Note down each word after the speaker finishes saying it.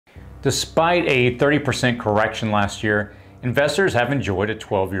Despite a 30% correction last year, investors have enjoyed a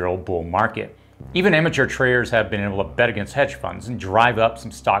 12-year-old bull market. Even amateur traders have been able to bet against hedge funds and drive up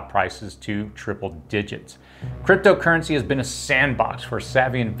some stock prices to triple digits. Cryptocurrency has been a sandbox for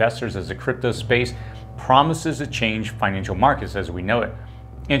savvy investors as the crypto space promises to change financial markets as we know it.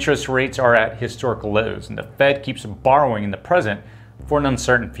 Interest rates are at historical lows, and the Fed keeps borrowing in the present for an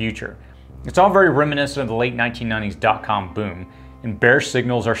uncertain future. It's all very reminiscent of the late 1990s dot-com boom, and bear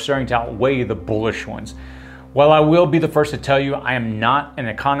signals are starting to outweigh the bullish ones. While I will be the first to tell you I am not an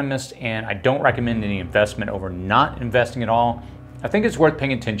economist and I don't recommend any investment over not investing at all, I think it's worth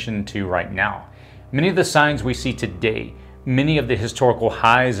paying attention to right now. Many of the signs we see today, many of the historical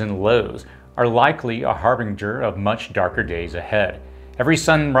highs and lows, are likely a harbinger of much darker days ahead. Every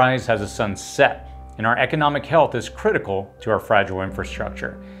sunrise has a sunset, and our economic health is critical to our fragile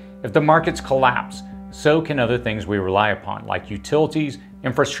infrastructure. If the markets collapse, so can other things we rely upon, like utilities,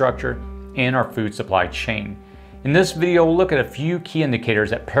 infrastructure, and our food supply chain. In this video, we'll look at a few key indicators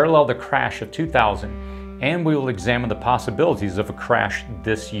that parallel the crash of 2000, and we will examine the possibilities of a crash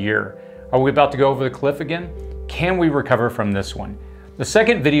this year. Are we about to go over the cliff again? Can we recover from this one? The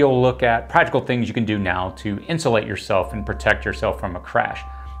second video will look at practical things you can do now to insulate yourself and protect yourself from a crash.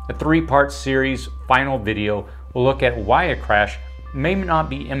 The three-part series final video will look at why a crash may not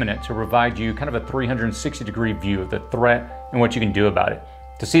be imminent to provide you kind of a 360-degree view of the threat and what you can do about it.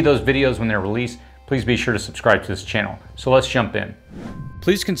 To see those videos when they're released, please be sure to subscribe to this channel. So let's jump in.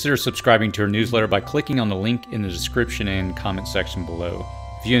 Please consider subscribing to our newsletter by clicking on the link in the description and comment section below.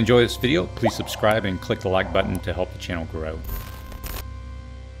 If you enjoy this video, please subscribe and click the like button to help the channel grow.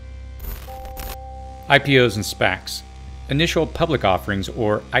 IPOs and SPACs. Initial public offerings,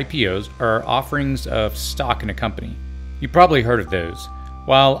 or IPOs, are offerings of stock in a company. You probably heard of those.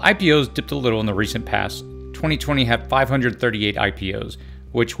 While IPOs dipped a little in the recent past, 2020 had 538 IPOs,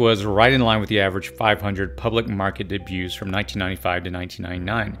 which was right in line with the average 500 public market debuts from 1995 to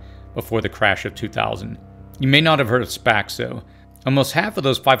 1999, before the crash of 2000. You may not have heard of SPACs though. Almost half of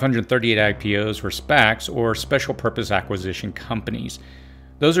those 538 IPOs were SPACs, or special purpose acquisition companies.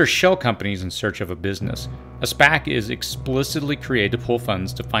 Those are shell companies in search of a business. A SPAC is explicitly created to pull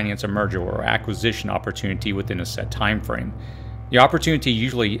funds to finance a merger or acquisition opportunity within a set time frame. The opportunity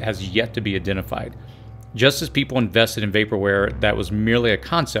usually has yet to be identified. Just as people invested in vaporware that was merely a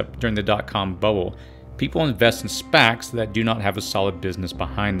concept during the dot-com bubble, people invest in SPACs that do not have a solid business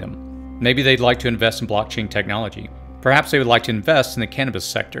behind them. Maybe they'd like to invest in blockchain technology. Perhaps they would like to invest in the cannabis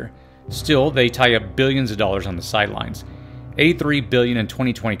sector. Still, they tie up billions of dollars on the sidelines. $83 billion in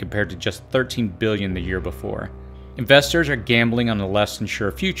 2020 compared to just $13 billion the year before. Investors are gambling on a less than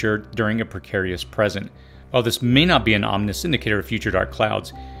sure future during a precarious present. While this may not be an ominous indicator of future dark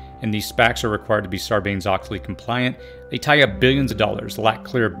clouds, and these SPACs are required to be Sarbanes-Oxley compliant, they tie up billions of dollars, lack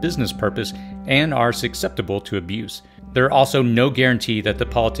clear business purpose, and are susceptible to abuse. There are also no guarantee that the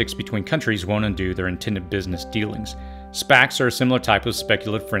politics between countries won't undo their intended business dealings. SPACs are a similar type of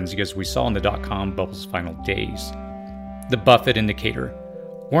speculative frenzy as we saw in the dot-com bubble's final days. The Buffett Indicator.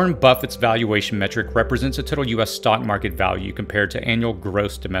 Warren Buffett's valuation metric represents a total U.S. stock market value compared to annual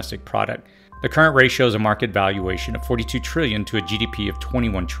gross domestic product. The current ratio is a market valuation of $42 trillion to a GDP of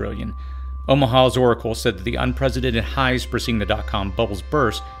 $21 trillion. Omaha's Oracle said that the unprecedented highs preceding the dot-com bubble's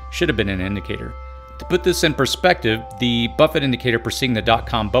burst should have been an indicator. To put this in perspective, the Buffett indicator preceding the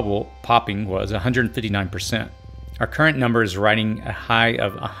dot-com bubble popping was 159%. Our current number is riding a high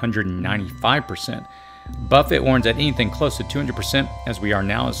of 195%. Buffett warns that anything close to 200% as we are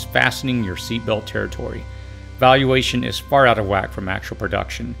now is fastening your seatbelt territory. Valuation is far out of whack from actual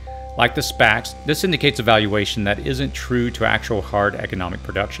production. Like the SPACs, this indicates a valuation that isn't true to actual hard economic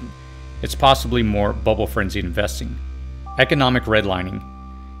production. It's possibly more bubble frenzied investing. Economic redlining.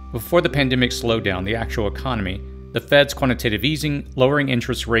 Before the pandemic slowed down the actual economy, the Fed's quantitative easing, lowering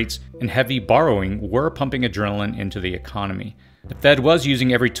interest rates, and heavy borrowing were pumping adrenaline into the economy. The Fed was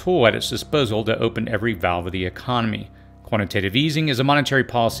using every tool at its disposal to open every valve of the economy. Quantitative easing is a monetary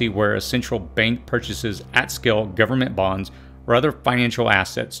policy where a central bank purchases at-scale government bonds or other financial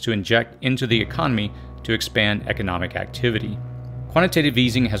assets to inject into the economy to expand economic activity. Quantitative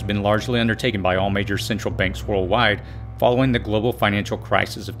easing has been largely undertaken by all major central banks worldwide following the global financial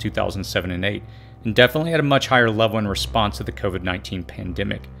crisis of 2007 and 8, and definitely at a much higher level in response to the COVID-19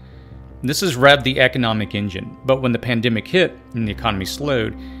 pandemic. This has revved the economic engine, but when the pandemic hit and the economy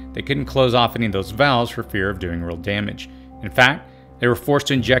slowed, they couldn't close off any of those valves for fear of doing real damage. In fact, they were forced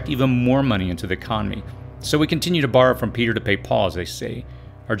to inject even more money into the economy. So we continue to borrow from Peter to pay Paul, as they say.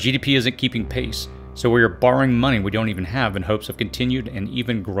 Our GDP isn't keeping pace, so we are borrowing money we don't even have in hopes of continued and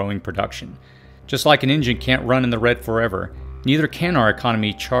even growing production. Just like an engine can't run in the red forever, neither can our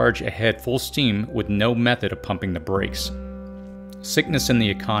economy charge ahead full steam with no method of pumping the brakes. Sickness in the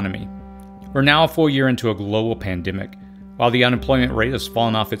economy. We're now a full year into a global pandemic. While the unemployment rate has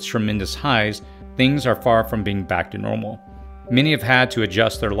fallen off its tremendous highs, things are far from being back to normal. Many have had to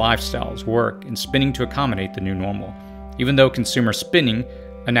adjust their lifestyles, work, and spending to accommodate the new normal. Even though consumer spending,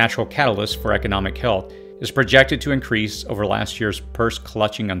 a natural catalyst for economic health, is projected to increase over last year's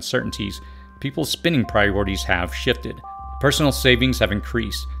purse-clutching uncertainties, people's spending priorities have shifted. Personal savings have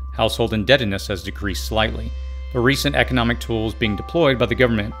increased, household indebtedness has decreased slightly. The recent economic tools being deployed by the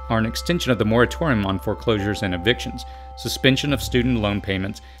government are an extension of the moratorium on foreclosures and evictions, suspension of student loan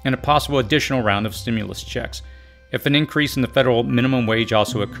payments, and a possible additional round of stimulus checks. If an increase in the federal minimum wage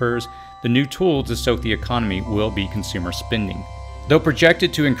also occurs, the new tool to stoke the economy will be consumer spending. Though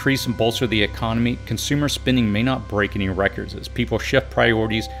projected to increase and bolster the economy, consumer spending may not break any records as people shift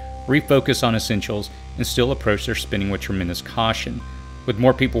priorities, refocus on essentials, and still approach their spending with tremendous caution. With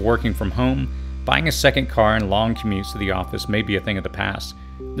more people working from home, buying a second car and long commutes to the office may be a thing of the past.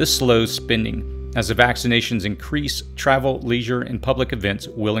 This slows spending. As the vaccinations increase, travel, leisure, and public events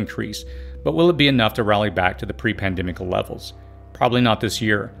will increase. But will it be enough to rally back to the pre-pandemic levels? Probably not this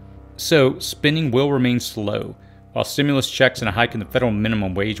year. So, spending will remain slow. While stimulus checks and a hike in the federal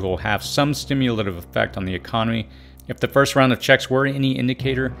minimum wage will have some stimulative effect on the economy, if the first round of checks were any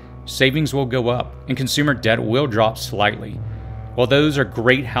indicator, savings will go up and consumer debt will drop slightly. While those are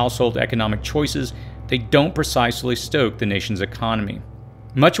great household economic choices, they don't precisely stoke the nation's economy.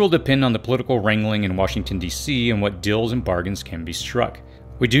 Much will depend on the political wrangling in Washington, D.C. and what deals and bargains can be struck.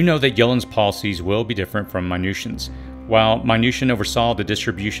 We do know that Yellen's policies will be different from Mnuchin's. While Mnuchin oversaw the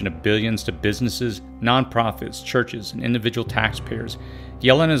distribution of billions to businesses, nonprofits, churches, and individual taxpayers,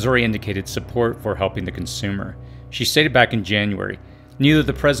 Yellen has already indicated support for helping the consumer. She stated back in January, "Neither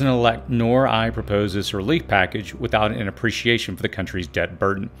the president-elect nor I propose this relief package without an appreciation for the country's debt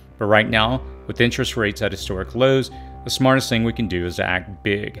burden. But right now, with interest rates at historic lows, the smartest thing we can do is to act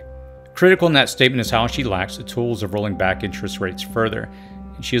big." Critical in that statement is how she lacks the tools of rolling back interest rates further.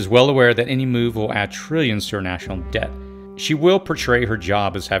 And she is well aware that any move will add trillions to her national debt. She will portray her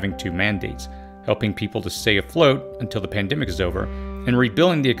job as having two mandates: helping people to stay afloat until the pandemic is over, and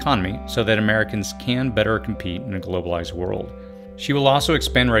rebuilding the economy so that Americans can better compete in a globalized world. She will also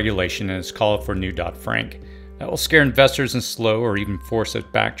expand regulation and has called for new Dodd-Frank. That will scare investors and slow or even force a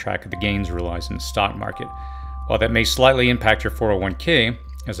backtrack of the gains realized in the stock market. While that may slightly impact your 401k,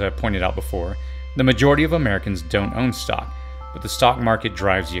 as I pointed out before, the majority of Americans don't own stock, but the stock market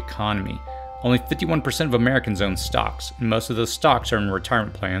drives the economy. Only 51% of Americans own stocks, and most of those stocks are in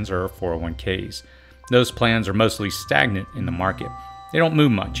retirement plans or 401ks. Those plans are mostly stagnant in the market. They don't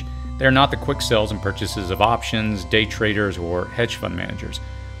move much. They are not the quick sales and purchases of options, day traders, or hedge fund managers.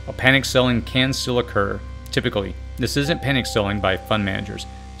 While panic selling can still occur, typically, this isn't panic selling by fund managers,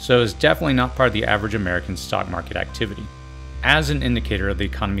 so it's definitely not part of the average American stock market activity. As an indicator of the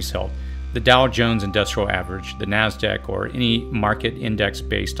economy's health, the Dow Jones Industrial Average, the NASDAQ, or any market index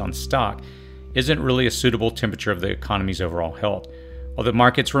based on stock isn't really a suitable temperature of the economy's overall health. While the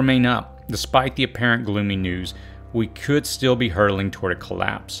markets remain up, despite the apparent gloomy news, we could still be hurtling toward a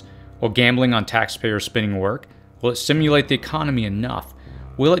collapse. Will gambling on taxpayer spending work? Will it stimulate the economy enough?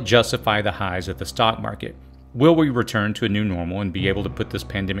 Will it justify the highs of the stock market? Will we return to a new normal and be able to put this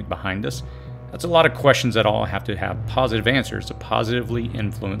pandemic behind us? That's a lot of questions that all have to have positive answers to positively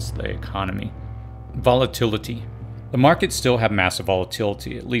influence the economy. Volatility. The markets still have massive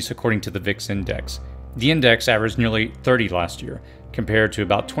volatility, at least according to the VIX index. The index averaged nearly 30 last year, compared to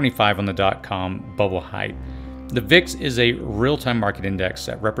about 25 on the dot-com bubble height. The VIX is a real-time market index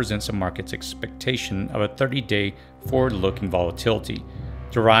that represents a market's expectation of a 30-day forward-looking volatility.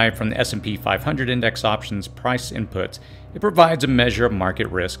 Derived from the S&P 500 index options price inputs, it provides a measure of market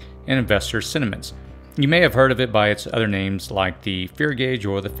risk and investor sentiments. You may have heard of it by its other names like the fear gauge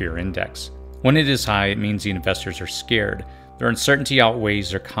or the fear index. When it is high, it means the investors are scared. Their uncertainty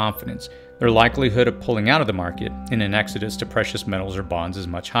outweighs their confidence. Their likelihood of pulling out of the market in an exodus to precious metals or bonds is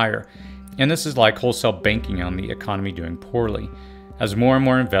much higher. And this is like wholesale banking on the economy doing poorly. As more and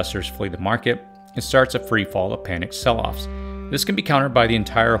more investors flee the market, it starts a free fall of panic sell-offs. This can be countered by the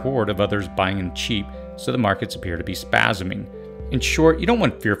entire horde of others buying in cheap, so the markets appear to be spasming. In short, you don't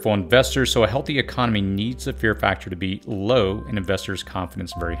want fearful investors, so a healthy economy needs the fear factor to be low and investors'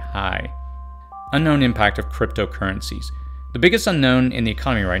 confidence very high. Unknown impact of cryptocurrencies. The biggest unknown in the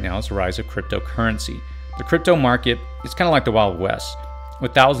economy right now is the rise of cryptocurrency. The crypto market is kind of like the Wild West,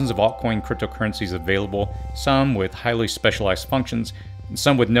 with thousands of altcoin cryptocurrencies available, some with highly specialized functions, and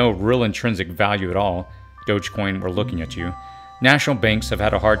some with no real intrinsic value at all. Dogecoin, we're looking at you. National banks have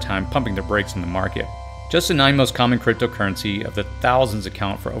had a hard time pumping the brakes on the market. Just the 9 most common cryptocurrency of the thousands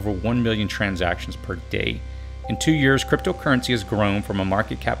account for over 1 million transactions per day. In 2 years, cryptocurrency has grown from a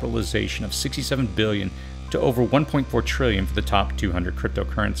market capitalization of $67 billion to over $1.4 trillion for the top 200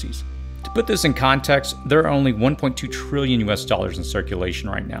 cryptocurrencies. To put this in context, there are only $1.2 trillion in circulation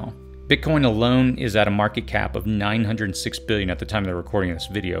right now. Bitcoin alone is at a market cap of $906 billion at the time of the recording of this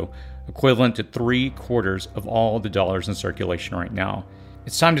video, equivalent to 3/4 of all the dollars in circulation right now.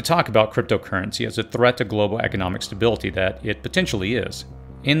 It's time to talk about cryptocurrency as a threat to global economic stability that it potentially is.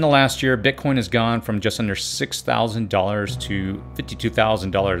 In the last year, Bitcoin has gone from just under $6,000 to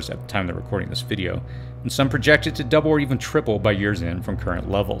 $52,000 at the time of the recording of this video, and some projected to double or even triple by year's end from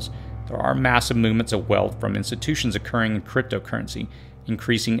current levels. There are massive movements of wealth from institutions occurring in cryptocurrency,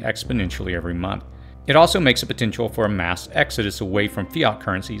 increasing exponentially every month. It also makes a potential for a mass exodus away from fiat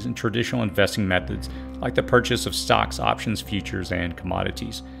currencies and traditional investing methods like the purchase of stocks, options, futures, and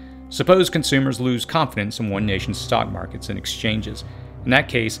commodities. Suppose consumers lose confidence in one nation's stock markets and exchanges. In that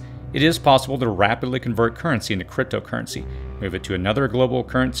case, it is possible to rapidly convert currency into cryptocurrency, move it to another global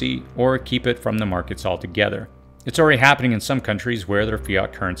currency, or keep it from the markets altogether. It's already happening in some countries where their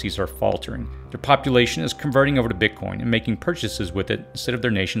fiat currencies are faltering. Their population is converting over to Bitcoin and making purchases with it instead of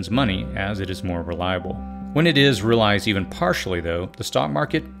their nation's money, as it is more reliable. When it is realized even partially, though, the stock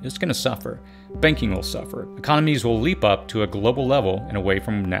market is going to suffer. Banking will suffer. Economies will leap up to a global level and away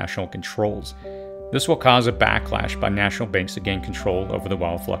from national controls. This will cause a backlash by national banks to gain control over the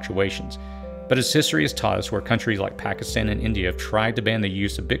wild fluctuations. But as history has taught us, where countries like Pakistan and India have tried to ban the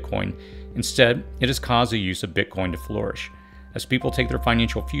use of Bitcoin, instead, it has caused the use of Bitcoin to flourish. As people take their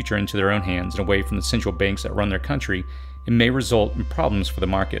financial future into their own hands and away from the central banks that run their country, it may result in problems for the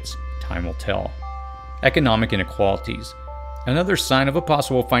markets. Time will tell. Economic inequalities. Another sign of a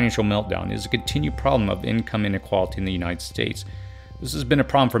possible financial meltdown is a continued problem of income inequality in the United States. This has been a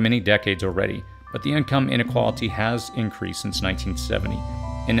problem for many decades already, but the income inequality has increased since 1970.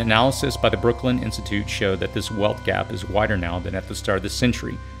 An analysis by the Brooklyn Institute showed that this wealth gap is wider now than at the start of the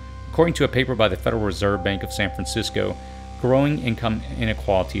century. According to a paper by the Federal Reserve Bank of San Francisco, growing income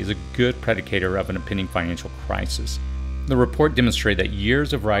inequality is a good predicator of an impending financial crisis. The report demonstrated that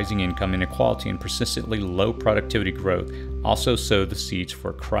years of rising income inequality and persistently low productivity growth also sow the seeds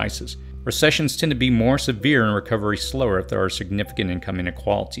for a crisis. Recessions tend to be more severe and recovery slower if there are significant income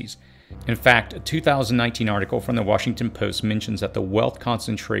inequalities. In fact, a 2019 article from the Washington Post mentions that the wealth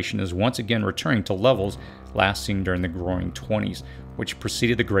concentration is once again returning to levels last seen during the Roaring '20s, which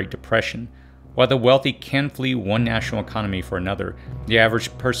preceded the Great Depression. While the wealthy can flee one national economy for another, the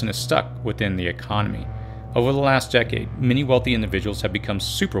average person is stuck within the economy. Over the last decade, many wealthy individuals have become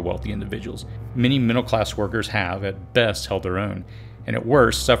super wealthy individuals. Many middle-class workers have, at best, held their own, and at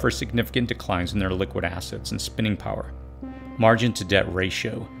worst, suffer significant declines in their liquid assets and spending power. Margin-to-debt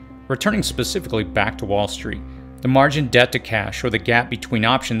ratio. Returning specifically back to Wall Street, the margin debt to cash, or the gap between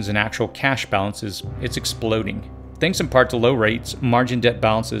options and actual cash balances, it's exploding. Thanks in part to low rates, margin debt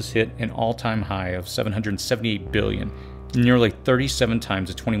balances hit an all-time high of $778 billion, nearly 37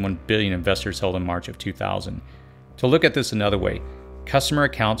 times the $21 billion investors held in March of 2000. To look at this another way, customer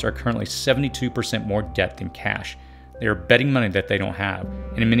accounts are currently 72% more debt than cash. They are betting money that they don't have,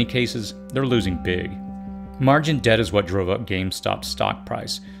 and in many cases, they're losing big. Margin debt is what drove up GameStop's stock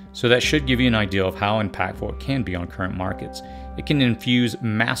price, so that should give you an idea of how impactful it can be on current markets. It can infuse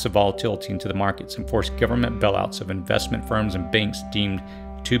massive volatility into the markets and force government bailouts of investment firms and banks deemed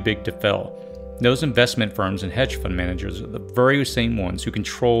too big to fail. Those investment firms and hedge fund managers are the very same ones who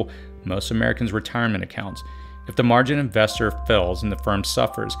control most Americans' retirement accounts. If the margin investor fails and the firm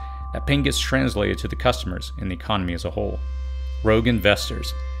suffers, that pain gets translated to the customers and the economy as a whole. Rogue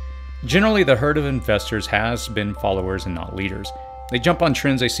investors. Generally, the herd of investors has been followers and not leaders. They jump on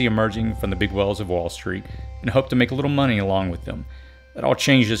trends they see emerging from the big whales of Wall Street and hope to make a little money along with them. That all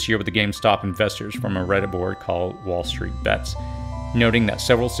changed this year with the GameStop investors from a Reddit board called Wall Street Bets, noting that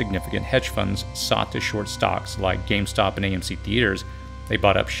several significant hedge funds sought to short stocks like GameStop and AMC Theaters. They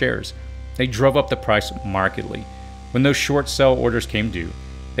bought up shares. They drove up the price markedly. When those short sell orders came due,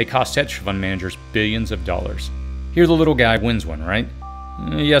 they cost hedge fund managers billions of dollars. Here the little guy wins one, right?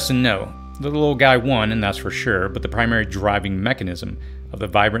 Yes and no. The little guy won, and that's for sure, but the primary driving mechanism of the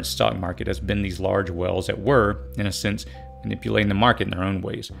vibrant stock market has been these large whales that were, in a sense, manipulating the market in their own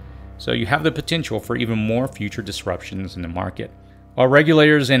ways. So you have the potential for even more future disruptions in the market. While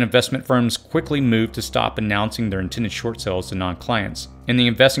regulators and investment firms quickly moved to stop announcing their intended short sales to non-clients, and the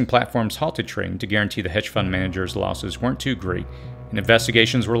investing platforms halted trading to guarantee the hedge fund managers' losses weren't too great, and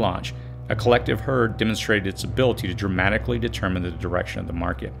investigations were launched, a collective herd demonstrated its ability to dramatically determine the direction of the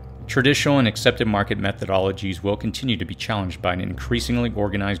market. Traditional and accepted market methodologies will continue to be challenged by an increasingly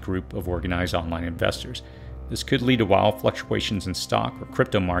organized group of organized online investors. This could lead to wild fluctuations in stock or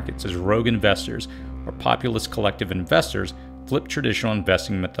crypto markets as rogue investors or populist collective investors flip traditional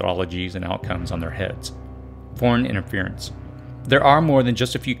investing methodologies and outcomes on their heads. Foreign interference. There are more than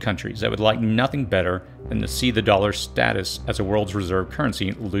just a few countries that would like nothing better than to see the dollar's status as a world's reserve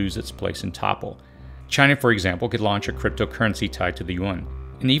currency lose its place and topple. China, for example, could launch a cryptocurrency tied to the yuan.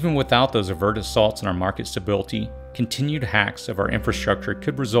 And even without those overt assaults on our market stability, continued hacks of our infrastructure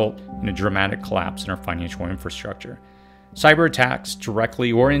could result in a dramatic collapse in our financial infrastructure. Cyber attacks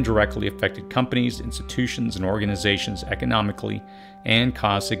directly or indirectly affected companies, institutions, and organizations economically and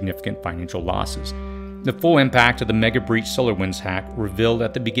caused significant financial losses. The full impact of the mega breach SolarWinds hack revealed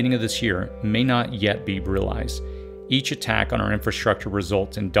at the beginning of this year may not yet be realized. Each attack on our infrastructure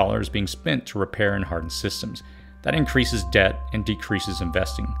results in dollars being spent to repair and harden systems. That increases debt and decreases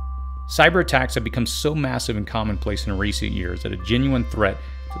investing. Cyber attacks have become so massive and commonplace in recent years that a genuine threat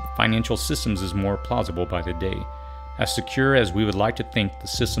to the financial systems is more plausible by the day. As secure as we would like to think the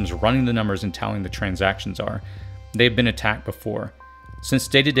systems running the numbers and tallying the transactions are, they have been attacked before. Since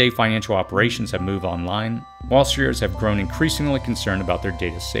day-to-day financial operations have moved online, Wall Streeters have grown increasingly concerned about their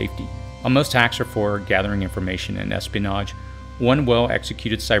data safety. While most hacks are for gathering information and espionage, one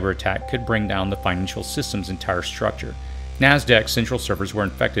well-executed cyber attack could bring down the financial system's entire structure. Nasdaq's central servers were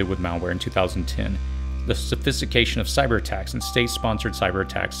infected with malware in 2010. The sophistication of cyber attacks and state-sponsored cyber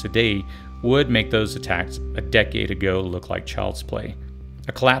attacks today would make those attacks a decade ago look like child's play.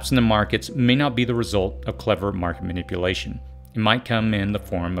 A collapse in the markets may not be the result of clever market manipulation. It might come in the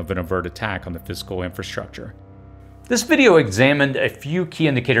form of an overt attack on the physical infrastructure. This video examined a few key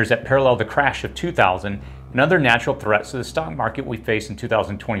indicators that parallel the crash of 2000 and other natural threats to the stock market we face in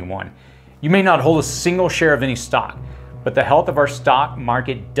 2021. You may not hold a single share of any stock, but the health of our stock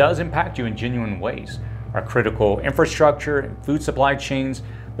market does impact you in genuine ways. Our critical infrastructure and food supply chains,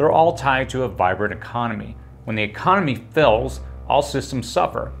 they're all tied to a vibrant economy. When the economy fails, all systems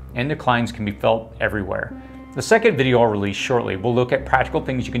suffer, and declines can be felt everywhere. The second video I'll release shortly will look at practical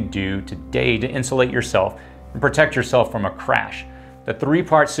things you can do today to insulate yourself and protect yourself from a crash. The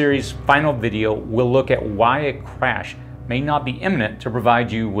three-part series final video will look at why a crash may not be imminent to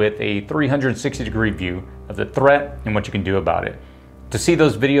provide you with a 360-degree view of the threat and what you can do about it. To see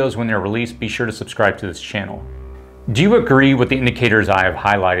those videos when they're released, be sure to subscribe to this channel. Do you agree with the indicators I have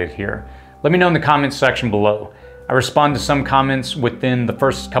highlighted here? Let me know in the comments section below. I respond to some comments within the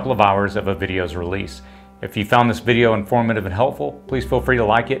first couple of hours of a video's release. If you found this video informative and helpful, please feel free to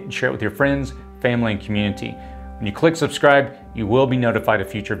like it and share it with your friends, family, and community. When you click subscribe, you will be notified of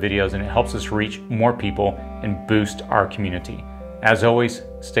future videos, and it helps us reach more people and boost our community. As always,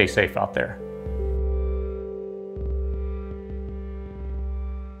 stay safe out there.